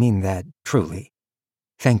 "And I mean that, truly.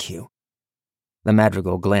 Thank you." The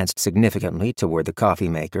madrigal glanced significantly toward the coffee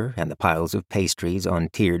maker and the piles of pastries on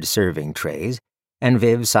tiered serving trays, and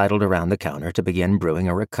Viv sidled around the counter to begin brewing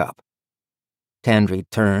her a cup. Tandry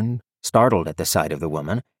turned, startled at the sight of the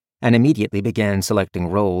woman, and immediately began selecting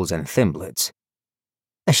rolls and thimblets.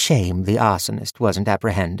 "A shame the arsonist wasn't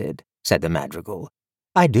apprehended," said the madrigal.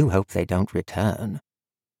 "I do hope they don't return."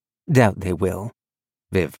 "Doubt they will."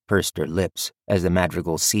 Viv pursed her lips as the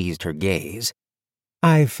madrigal seized her gaze.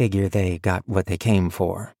 "I figure they got what they came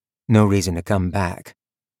for. No reason to come back."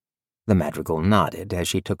 The madrigal nodded as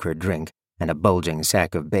she took her drink and a bulging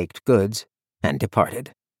sack of baked goods and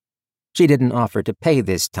departed. She didn't offer to pay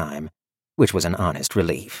this time, which was an honest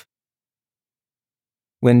relief.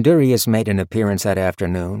 When Durius made an appearance that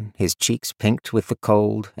afternoon, his cheeks pinked with the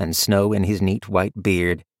cold and snow in his neat white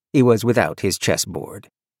beard, he was without his chessboard.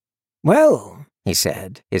 "Well," he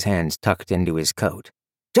said, his hands tucked into his coat.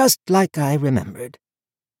 "just like I remembered."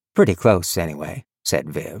 "Pretty close, anyway," said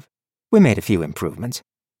Viv. "We made a few improvements."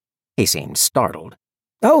 He seemed startled.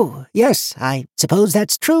 "Oh, yes, I suppose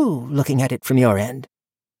that's true, looking at it from your end."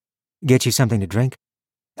 "Get you something to drink?"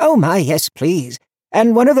 "Oh my, yes, please.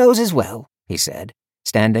 And one of those as well," he said,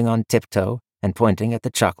 standing on tiptoe and pointing at the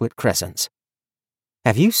chocolate crescents.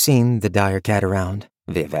 "Have you seen the Dire Cat around?"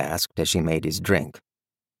 Viv asked as she made his drink.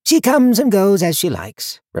 "She comes and goes as she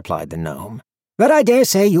likes," replied the gnome. "but I dare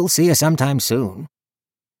say you'll see her sometime soon."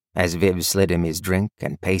 As Viv slid him his drink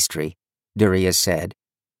and pastry, Durius said,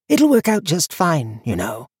 "It'll work out just fine, you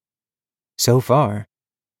know." "So far."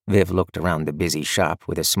 Viv looked around the busy shop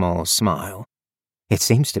with a small smile. "It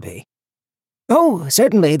seems to be." "Oh,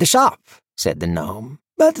 certainly the shop," said the gnome,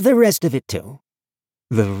 "but the rest of it too."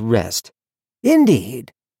 "The rest?"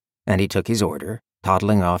 "Indeed." And he took his order,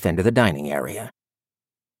 toddling off into the dining area.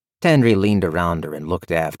 Tandry leaned around her and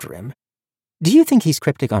looked after him. "Do you think he's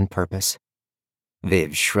cryptic on purpose?"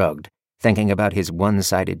 Viv shrugged, thinking about his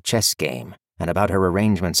one-sided chess game and about her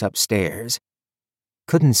arrangements upstairs.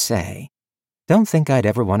 "Couldn't say. Don't think I'd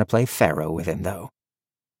ever want to play Pharaoh with him, though."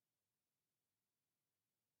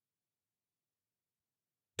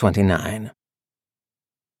 29.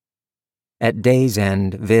 At day's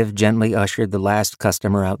end, Viv gently ushered the last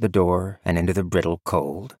customer out the door and into the brittle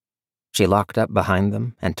cold. She locked up behind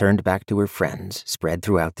them and turned back to her friends spread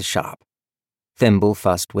throughout the shop. Thimble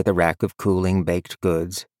fussed with a rack of cooling baked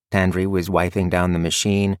goods, Tandry was wiping down the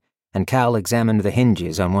machine, and Cal examined the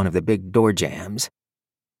hinges on one of the big door jambs.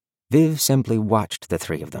 Viv simply watched the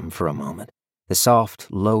three of them for a moment, the soft,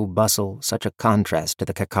 low bustle such a contrast to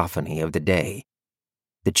the cacophony of the day.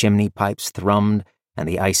 The chimney pipes thrummed, and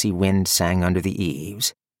the icy wind sang under the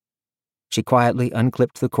eaves. She quietly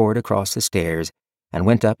unclipped the cord across the stairs and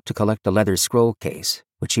went up to collect a leather scroll case,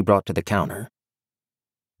 which she brought to the counter.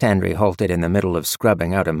 Tandry halted in the middle of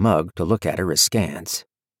scrubbing out a mug to look at her askance.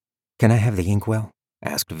 "Can I have the inkwell?"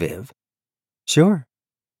 asked Viv. "Sure."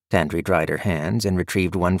 Tandry dried her hands and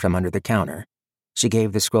retrieved one from under the counter. She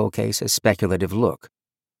gave the scroll case a speculative look.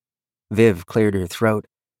 Viv cleared her throat,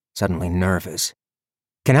 suddenly nervous.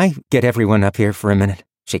 "Can I get everyone up here for a minute?"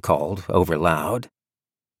 she called, over loud.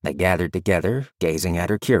 They gathered together, gazing at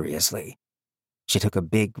her curiously. She took a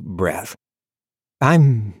big breath.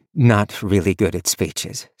 "I'm not really good at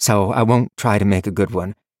speeches, so I won't try to make a good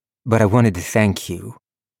one, but I wanted to thank you,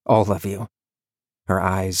 all of you." Her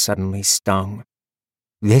eyes suddenly stung.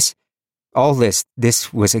 All this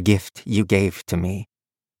was a gift you gave to me.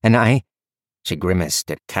 And she grimaced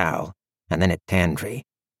at Cal, and then at Tandri.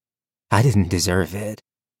 I didn't deserve it.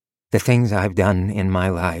 The things I've done in my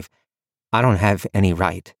life, I don't have any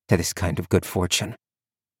right to this kind of good fortune.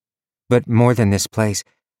 But more than this place,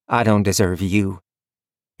 I don't deserve you.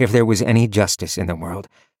 If there was any justice in the world,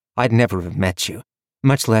 I'd never have met you,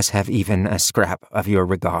 much less have even a scrap of your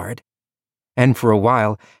regard. And for a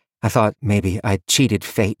while, I thought maybe I'd cheated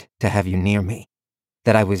fate to have you near me,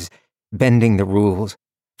 that I was bending the rules,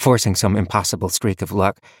 forcing some impossible streak of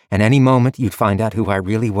luck, and any moment you'd find out who I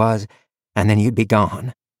really was, and then you'd be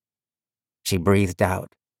gone. She breathed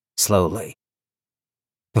out, slowly.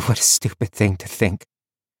 But what a stupid thing to think.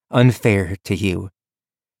 Unfair to you.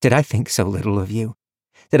 Did I think so little of you?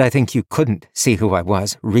 Did I think you couldn't see who I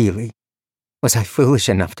was, really? Was I foolish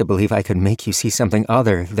enough to believe I could make you see something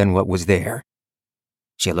other than what was there?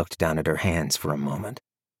 She looked down at her hands for a moment.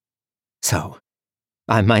 So,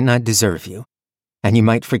 I might not deserve you, and you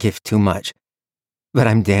might forgive too much, but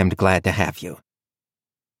I'm damned glad to have you.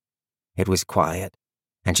 It was quiet,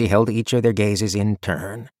 and she held each of their gazes in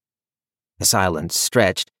turn. The silence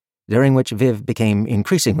stretched, during which Viv became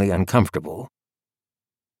increasingly uncomfortable.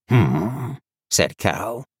 Said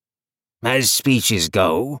Cal. As speeches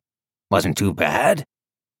go, wasn't too bad.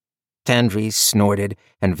 Tandri snorted,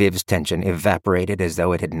 and Viv's tension evaporated as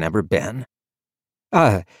though it had never been.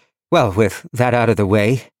 Well, with that out of the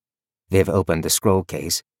way, Viv opened the scroll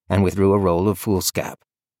case and withdrew a roll of foolscap.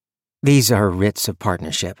 These are writs of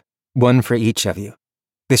partnership, one for each of you.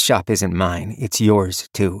 This shop isn't mine, it's yours,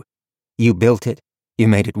 too. You built it, you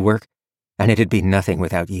made it work, and it'd be nothing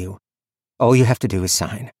without you. All you have to do is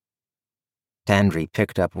sign. Tandri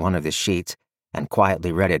picked up one of the sheets and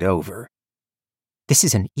quietly read it over. This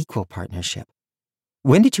is an equal partnership.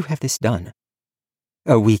 When did you have this done?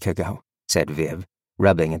 A week ago, said Viv,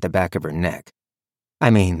 rubbing at the back of her neck.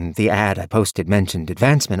 I mean, the ad I posted mentioned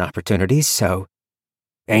advancement opportunities, so...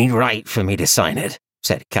 Ain't right for me to sign it,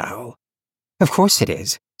 said Cal. Of course it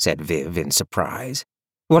is, said Viv in surprise.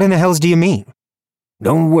 What in the hells do you mean?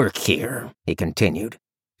 Don't work here, he continued.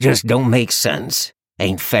 Just don't make sense.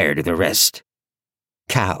 Ain't fair to the rest.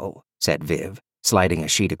 Cal, said Viv, sliding a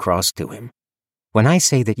sheet across to him. When I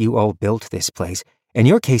say that you all built this place, in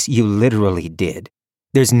your case you literally did.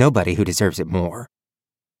 There's nobody who deserves it more.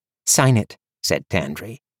 Sign it, said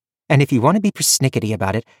Tandri. And if you want to be persnickety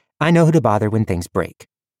about it, I know who to bother when things break.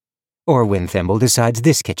 Or when Thimble decides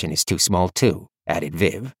this kitchen is too small too, added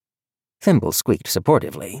Viv. Thimble squeaked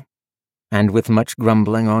supportively. And with much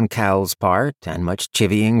grumbling on Cal's part and much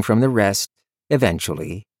chivying from the rest,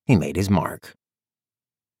 eventually he made his mark.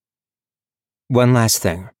 One last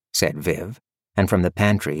thing, said Viv, and from the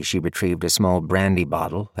pantry she retrieved a small brandy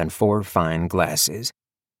bottle and 4 fine glasses.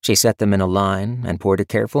 She set them in a line and poured a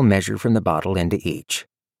careful measure from the bottle into each.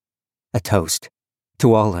 A toast,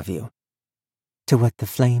 to all of you. To what the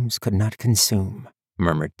flames could not consume,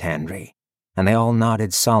 murmured Tandri, and they all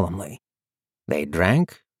nodded solemnly. They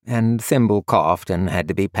drank, and Thimble coughed and had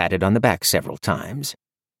to be patted on the back several times.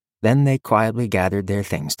 Then they quietly gathered their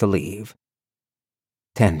things to leave.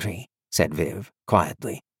 Tandri, said Viv,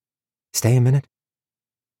 quietly. Stay a minute.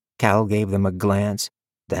 Cal gave them a glance,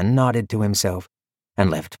 then nodded to himself, and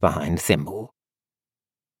left behind Thimble.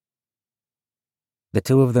 The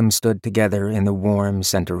two of them stood together in the warm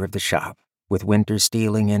center of the shop, with winter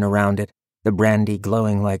stealing in around it, the brandy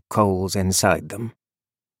glowing like coals inside them.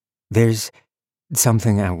 There's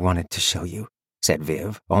something I wanted to show you, said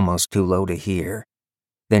Viv, almost too low to hear.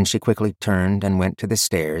 Then she quickly turned and went to the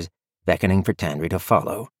stairs, beckoning for Tandri to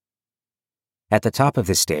follow. At the top of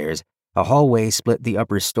the stairs, a hallway split the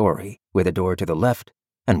upper story, with a door to the left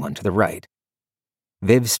and one to the right.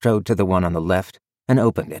 Viv strode to the one on the left and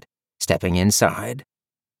opened it, stepping inside.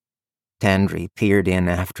 Tandri peered in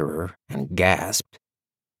after her and gasped.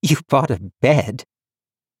 You bought a bed?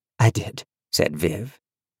 I did, said Viv.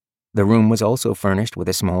 The room was also furnished with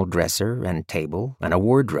a small dresser and table and a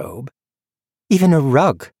wardrobe. Even a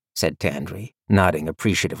rug, said Tandri, nodding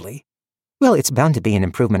appreciatively. Well, it's bound to be an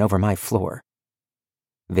improvement over my floor.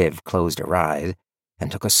 Viv closed her eyes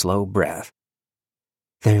and took a slow breath.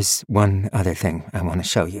 There's one other thing I want to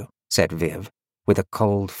show you, said Viv, with a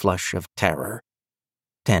cold flush of terror.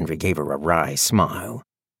 Tandri gave her a wry smile.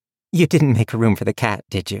 You didn't make a room for the cat,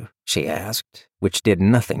 did you? She asked, which did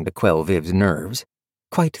nothing to quell Viv's nerves.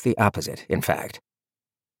 Quite the opposite, in fact.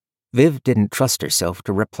 Viv didn't trust herself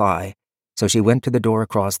to reply, so she went to the door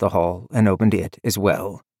across the hall and opened it as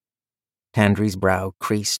well. Tandri's brow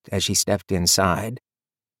creased as she stepped inside.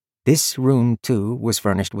 This room, too, was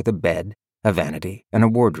furnished with a bed, a vanity, and a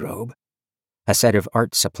wardrobe. A set of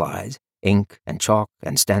art supplies, ink and chalk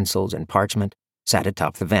and stencils and parchment, sat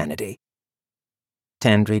atop the vanity.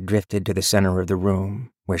 Tandry drifted to the center of the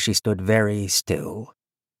room, where she stood very still.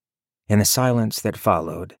 In the silence that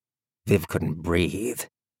followed, Viv couldn't breathe.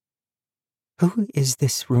 "Who is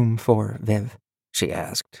this room for, Viv?" she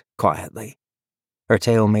asked, quietly. Her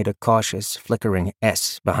tail made a cautious, flickering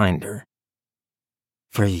S behind her.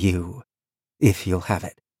 "For you, if you'll have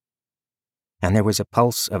it." And there was a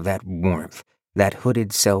pulse of that warmth, that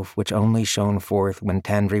hooded self which only shone forth when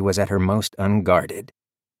Tandry was at her most unguarded.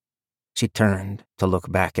 She turned to look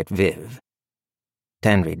back at Viv.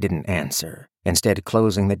 Tandry didn't answer, instead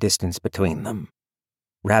closing the distance between them.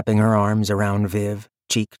 Wrapping her arms around Viv,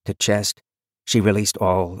 cheek to chest, she released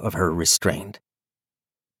all of her restraint.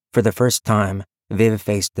 For the first time, Viv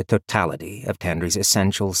faced the totality of Tandry's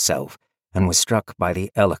essential self and was struck by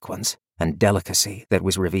the eloquence and delicacy that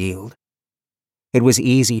was revealed. It was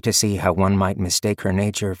easy to see how one might mistake her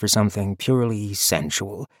nature for something purely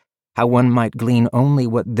sensual, how one might glean only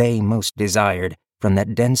what they most desired from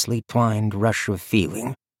that densely twined rush of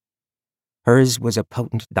feeling. Hers was a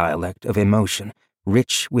potent dialect of emotion,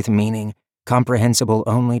 rich with meaning, comprehensible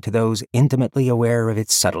only to those intimately aware of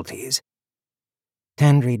its subtleties.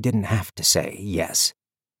 Tandry didn't have to say yes.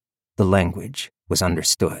 The language was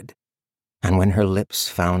understood, and when her lips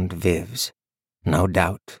found Viv's, no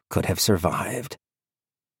doubt could have survived.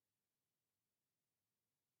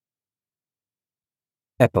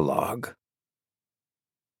 Epilogue.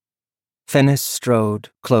 Fennis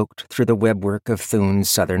strode, cloaked through the webwork of Thune's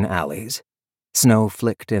southern alleys. Snow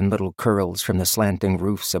flicked in little curls from the slanting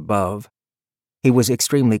roofs above. He was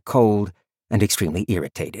extremely cold and extremely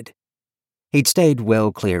irritated. He'd stayed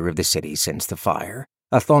well clear of the city since the fire,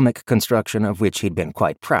 a Thaumic construction of which he'd been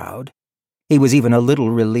quite proud. He was even a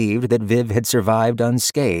little relieved that Viv had survived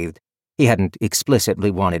unscathed. He hadn't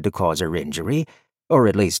explicitly wanted to cause her injury, or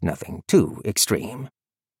at least nothing too extreme.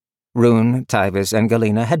 Rune, Tyvis, and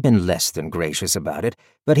Galena had been less than gracious about it,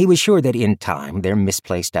 but he was sure that in time their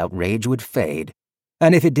misplaced outrage would fade,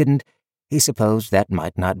 and if it didn't, he supposed that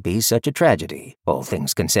might not be such a tragedy, all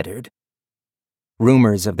things considered.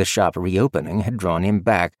 Rumors of the shop reopening had drawn him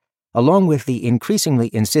back, along with the increasingly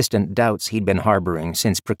insistent doubts he'd been harboring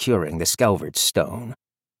since procuring the Skelvert stone.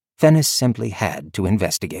 Fennis simply had to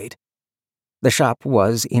investigate. The shop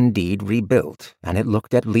was indeed rebuilt, and it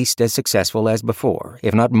looked at least as successful as before,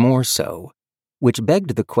 if not more so, which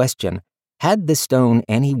begged the question, had the stone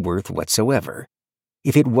any worth whatsoever?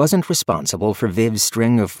 If it wasn't responsible for Viv's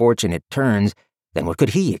string of fortunate turns, then what could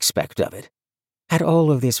he expect of it? Had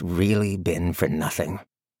all of this really been for nothing?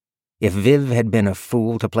 If Viv had been a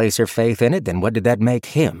fool to place her faith in it, then what did that make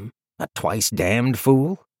him? A twice-damned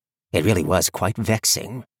fool? It really was quite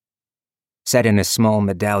vexing. Set in a small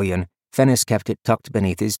medallion, Fennis kept it tucked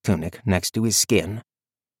beneath his tunic next to his skin.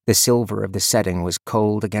 The silver of the setting was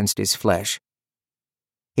cold against his flesh.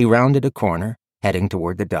 He rounded a corner, heading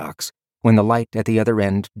toward the docks, when the light at the other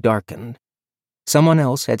end darkened. Someone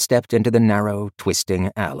else had stepped into the narrow,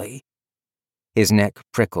 twisting alley. His neck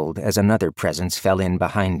prickled as another presence fell in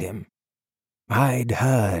behind him. "I'd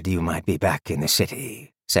heard you might be back in the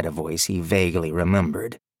city," said a voice he vaguely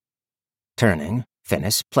remembered. Turning,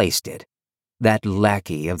 Fennis placed it. That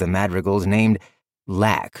lackey of the Madrigals named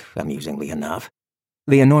Lack, amusingly enough.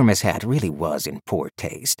 The enormous hat really was in poor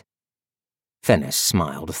taste. Fennis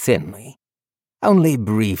smiled thinly. "Only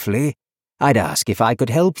briefly. I'd ask if I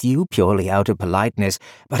could help you purely out of politeness,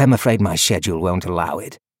 but I'm afraid my schedule won't allow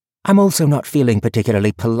it. I'm also not feeling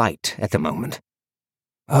particularly polite at the moment."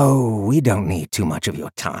 "Oh, we don't need too much of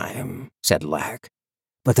your time," said Lack.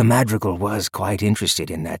 "But the Madrigal was quite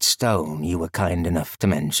interested in that stone you were kind enough to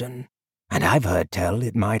mention. And I've heard tell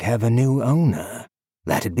it might have a new owner.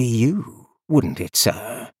 That'd be you, wouldn't it,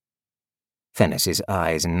 sir?" Fennis's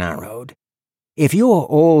eyes narrowed. "If you're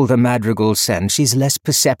all the Madrigal sent, she's less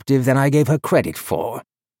perceptive than I gave her credit for."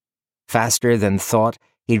 Faster than thought,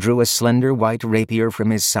 he drew a slender white rapier from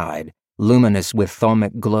his side, luminous with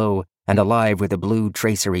Thaumic glow and alive with a blue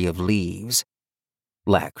tracery of leaves.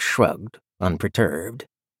 Lack shrugged, unperturbed.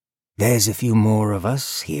 "There's a few more of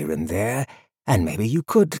us here and there, and maybe you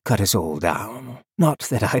could cut us all down. Not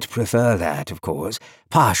that I'd prefer that, of course.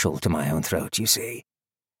 Partial to my own throat, you see.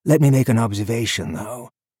 Let me make an observation,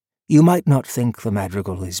 though. You might not think the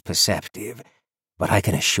Madrigal is perceptive, but I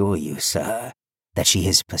can assure you, sir, that she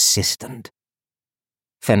is persistent."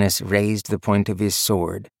 Fennis raised the point of his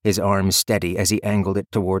sword, his arm steady as he angled it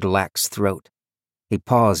toward Lack's throat. He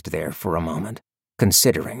paused there for a moment,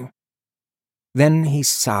 considering. Then he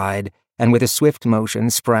sighed, and with a swift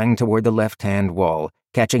motion sprang toward the left-hand wall,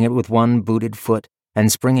 catching it with one booted foot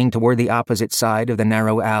and springing toward the opposite side of the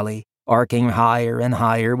narrow alley, arcing higher and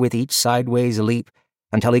higher with each sideways leap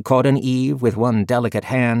until he caught an eave with one delicate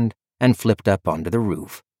hand and flipped up onto the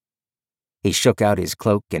roof. He shook out his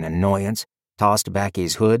cloak in annoyance, tossed back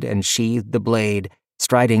his hood, and sheathed the blade,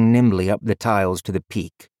 striding nimbly up the tiles to the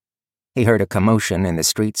peak. He heard a commotion in the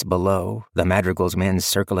streets below, the Madrigal's men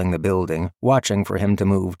circling the building, watching for him to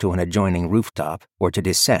move to an adjoining rooftop or to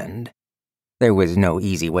descend. There was no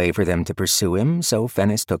easy way for them to pursue him, so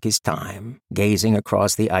Fennis took his time, gazing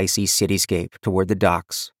across the icy cityscape toward the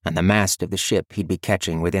docks and the mast of the ship he'd be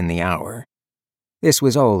catching within the hour. This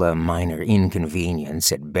was all a minor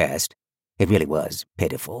inconvenience at best. It really was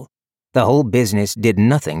pitiful. The whole business did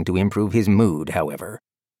nothing to improve his mood, however.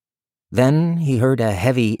 Then he heard a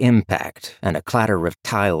heavy impact and a clatter of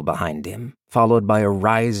tile behind him, followed by a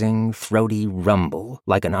rising, throaty rumble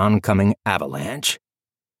like an oncoming avalanche.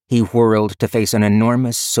 He whirled to face an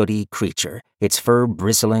enormous, sooty creature, its fur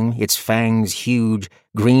bristling, its fangs huge,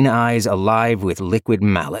 green eyes alive with liquid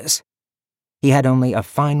malice. He had only a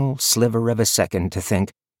final sliver of a second to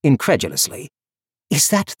think, incredulously, "Is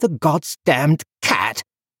that the goddamned cat?"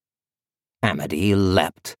 Amity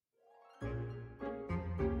leapt.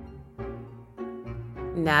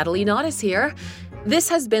 Natalie Lattes here. This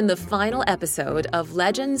has been the final episode of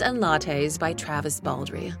Legends and Lattes by Travis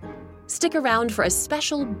Baldree. Stick around for a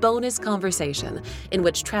special bonus conversation in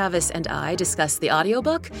which Travis and I discuss the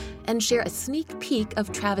audiobook and share a sneak peek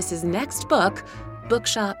of Travis's next book,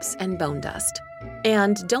 Bookshops and Bone Dust.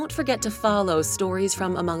 And don't forget to follow Stories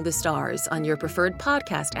from Among the Stars on your preferred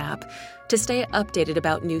podcast app to stay updated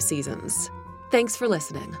about new seasons. Thanks for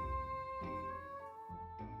listening.